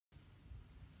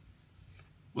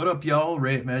What up, y'all?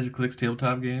 Ray at Magic Clicks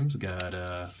Tabletop Games. Got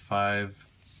 5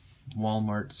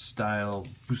 Walmart style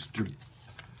booster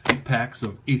packs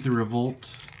of Aether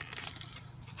Revolt.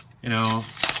 You know,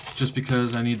 just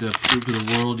because I need to prove to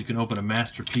the world you can open a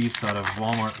masterpiece out of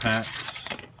Walmart packs.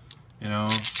 You know,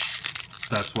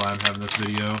 that's why I'm having this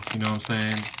video. You know what I'm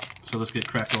saying? So let's get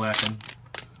crack-a-lackin'.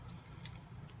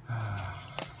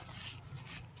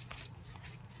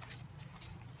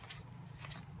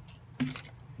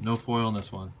 No foil in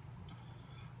this one.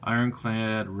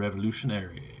 Ironclad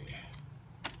Revolutionary.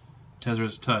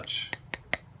 Tezzer's Touch.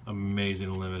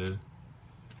 Amazing limited.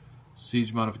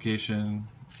 Siege Modification.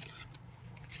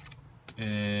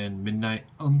 And Midnight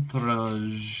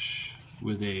Entourage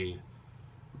with a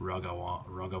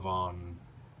Ragavan.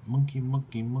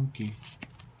 Monkey.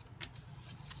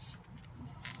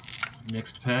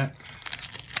 Next pack.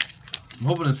 I'm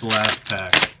hoping it's the last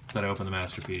pack that I open the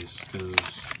masterpiece,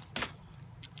 because,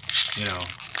 you know,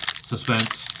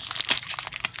 suspense.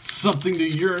 Something to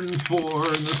yearn for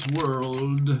in this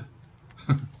world.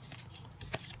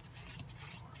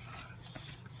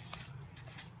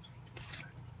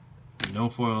 No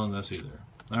foil in this either.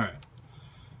 Alright.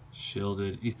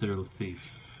 Shielded Aether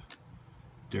Thief.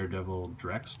 Daredevil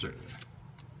Dragster.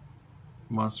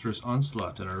 Monstrous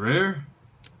Onslaught, and a rare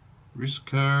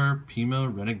Riskar Pima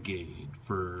Renegade.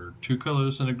 For 2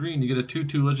 colors and a green, you get a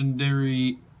 2/2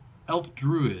 legendary Elf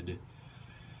Druid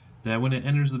that when it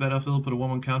enters the battlefield, put a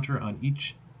 1/1 counter on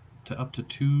each to up to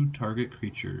 2 target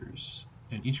creatures.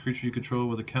 And each creature you control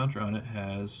with a counter on it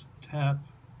has tap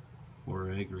for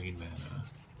a green mana.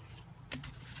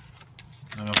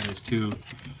 I'm opening these 2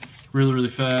 really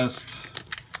fast,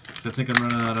 because I think I'm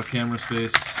running out of camera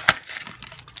space.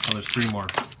 Oh, there's 3 more.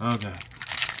 Okay.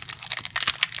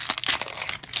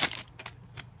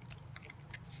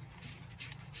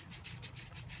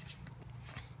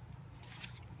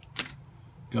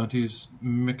 Gonti's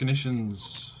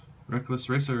Mechanicians, Reckless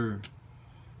Racer,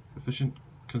 Efficient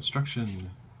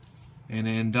Construction, and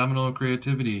Indomitable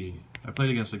Creativity. I played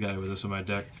against a guy with this in my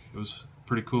deck. It was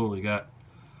pretty cool. He got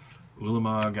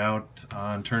Ulamog out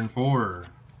on turn 4.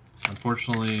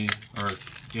 Unfortunately,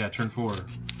 turn 4.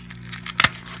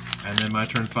 And then my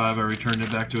turn 5, I returned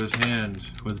it back to his hand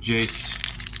with Jace,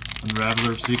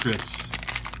 Unraveler of Secrets.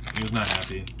 He was not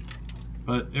happy,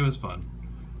 but it was fun.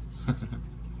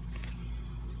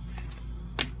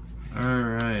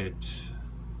 Alright,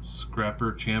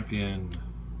 Scrapper Champion,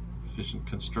 Efficient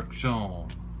Construction,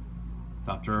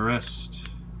 Thopter Arrest,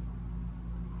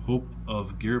 Hope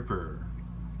of Girper.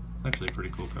 Actually a pretty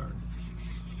cool card.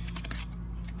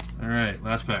 Alright,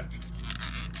 last pack.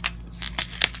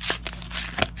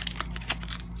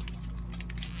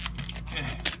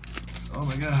 Oh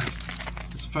my god,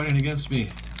 it's fighting against me.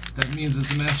 That means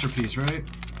it's a masterpiece, right?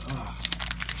 Ugh.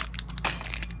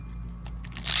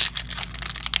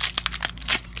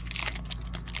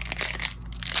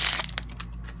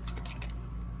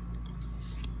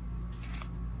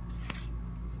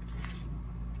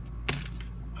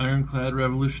 Ironclad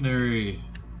Revolutionary,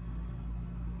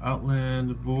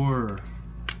 Outland Boar,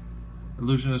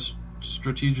 Illusionist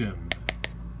Stratagem.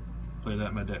 Play that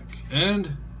in my deck.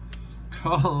 And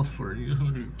Call for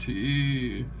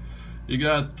Unity. You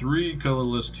got 3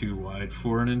 colorless 2 white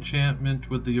for an enchantment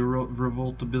with the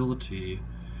Revolt ability.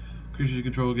 Creatures you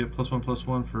control get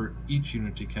 +1/+1 for each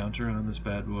Unity counter on this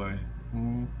bad boy.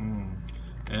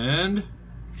 And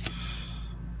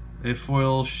a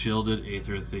foil shielded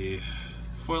Aether Thief.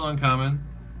 Foil uncommon.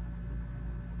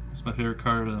 It's my favorite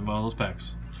card in all those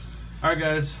packs. Alright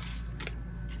guys,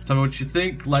 tell me what you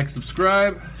think, like,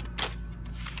 subscribe.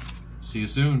 See you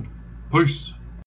soon. Peace.